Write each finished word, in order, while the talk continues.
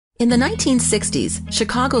In the 1960s,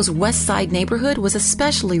 Chicago's West Side neighborhood was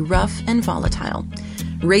especially rough and volatile.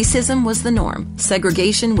 Racism was the norm,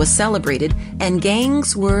 segregation was celebrated, and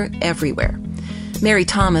gangs were everywhere. Mary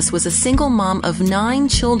Thomas was a single mom of 9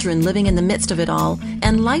 children living in the midst of it all,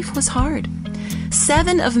 and life was hard.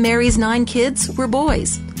 7 of Mary's 9 kids were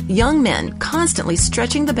boys, young men constantly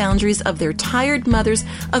stretching the boundaries of their tired mother's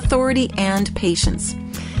authority and patience.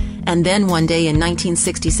 And then one day in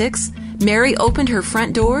 1966, Mary opened her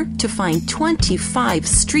front door to find 25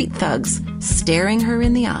 street thugs staring her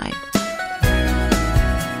in the eye.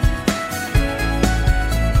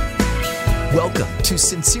 Welcome to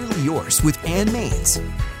Sincerely Yours with Ann Maines,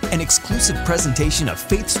 an exclusive presentation of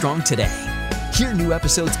Faith Strong Today. Hear new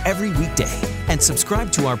episodes every weekday and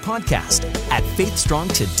subscribe to our podcast at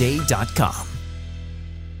faithstrongtoday.com.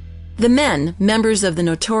 The men, members of the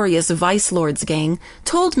notorious Vice Lords gang,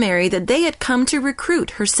 told Mary that they had come to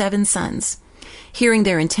recruit her 7 sons. Hearing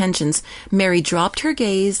their intentions, Mary dropped her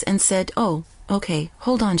gaze and said, "Oh, okay,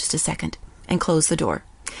 hold on just a second," and closed the door.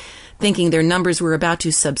 Thinking their numbers were about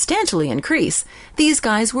to substantially increase, these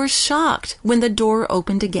guys were shocked when the door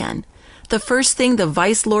opened again. The first thing the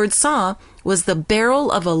Vice Lords saw was the barrel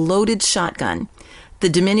of a loaded shotgun. The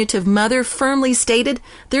diminutive mother firmly stated,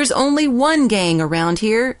 "There's only one gang around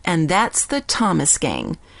here, and that's the Thomas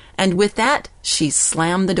gang." And with that, she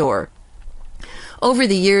slammed the door. Over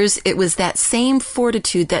the years, it was that same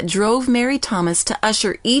fortitude that drove Mary Thomas to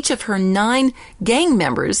usher each of her 9 gang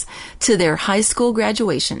members to their high school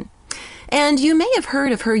graduation. And you may have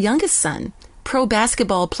heard of her youngest son, pro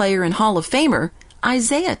basketball player and Hall of Famer,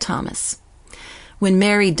 Isaiah Thomas. When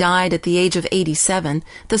Mary died at the age of 87,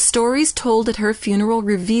 the stories told at her funeral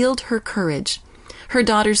revealed her courage. Her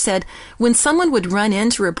daughter said, "When someone would run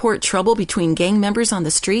in to report trouble between gang members on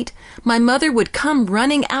the street, my mother would come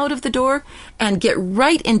running out of the door and get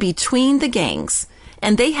right in between the gangs.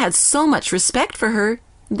 And they had so much respect for her,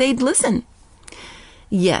 they'd listen."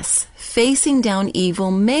 Yes, facing down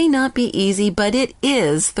evil may not be easy, but it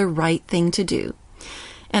is the right thing to do.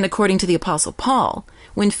 And according to the Apostle Paul,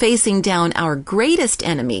 when facing down our greatest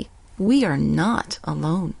enemy, we are not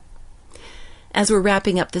alone. As we're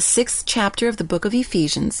wrapping up the 6th chapter of the book of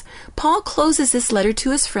Ephesians, Paul closes this letter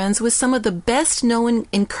to his friends with some of the best-known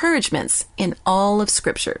encouragements in all of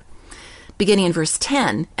Scripture. Beginning in verse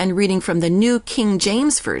 10 and reading from the New King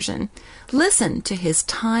James Version, listen to his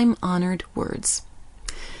time-honored words.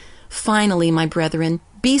 "Finally, my brethren,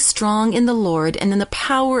 be strong in the Lord and in the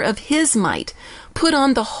power of his might. Put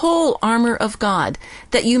on the whole armor of God,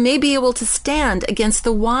 that you may be able to stand against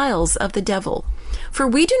the wiles of the devil. For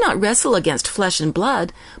we do not wrestle against flesh and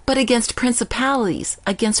blood, but against principalities,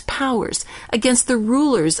 against powers, against the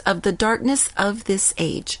rulers of the darkness of this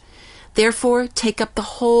age. Therefore, take up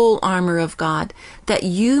the whole armor of God, that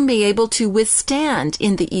you may be able to withstand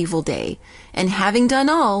in the evil day, and having done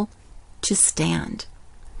all, to stand."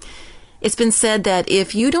 It's been said that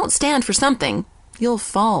if you don't stand for something, you'll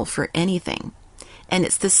fall for anything. And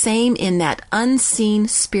it's the same in that unseen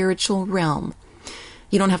spiritual realm.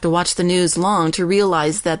 You don't have to watch the news long to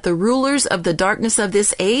realize that the rulers of the darkness of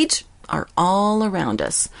this age are all around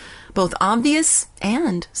us, both obvious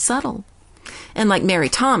and subtle. And like Mary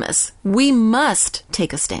Thomas, we must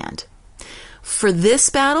take a stand. For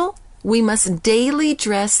this battle, we must daily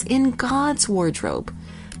dress in God's wardrobe,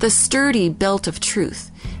 the sturdy belt of truth,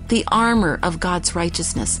 the armor of God's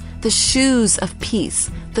righteousness, the shoes of peace,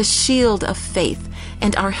 the shield of faith,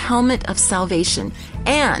 and our helmet of salvation,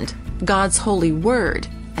 and God's holy word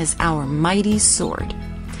as our mighty sword.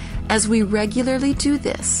 As we regularly do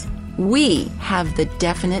this, we have the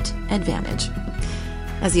definite advantage.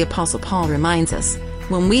 As the Apostle Paul reminds us,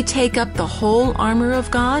 when we take up the whole armor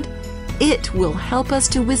of God, it will help us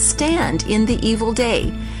to withstand in the evil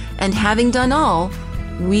day, and having done all,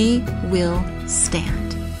 we will stand.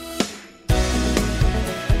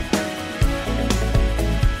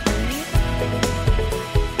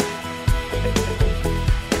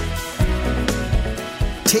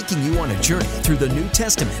 Taking you on a journey through the New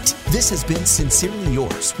Testament. This has been Sincerely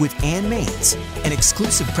Yours with Ann Maines, an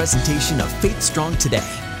exclusive presentation of Faith Strong Today.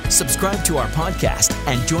 Subscribe to our podcast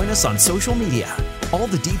and join us on social media. All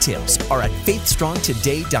the details are at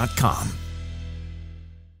faithstrongtoday.com.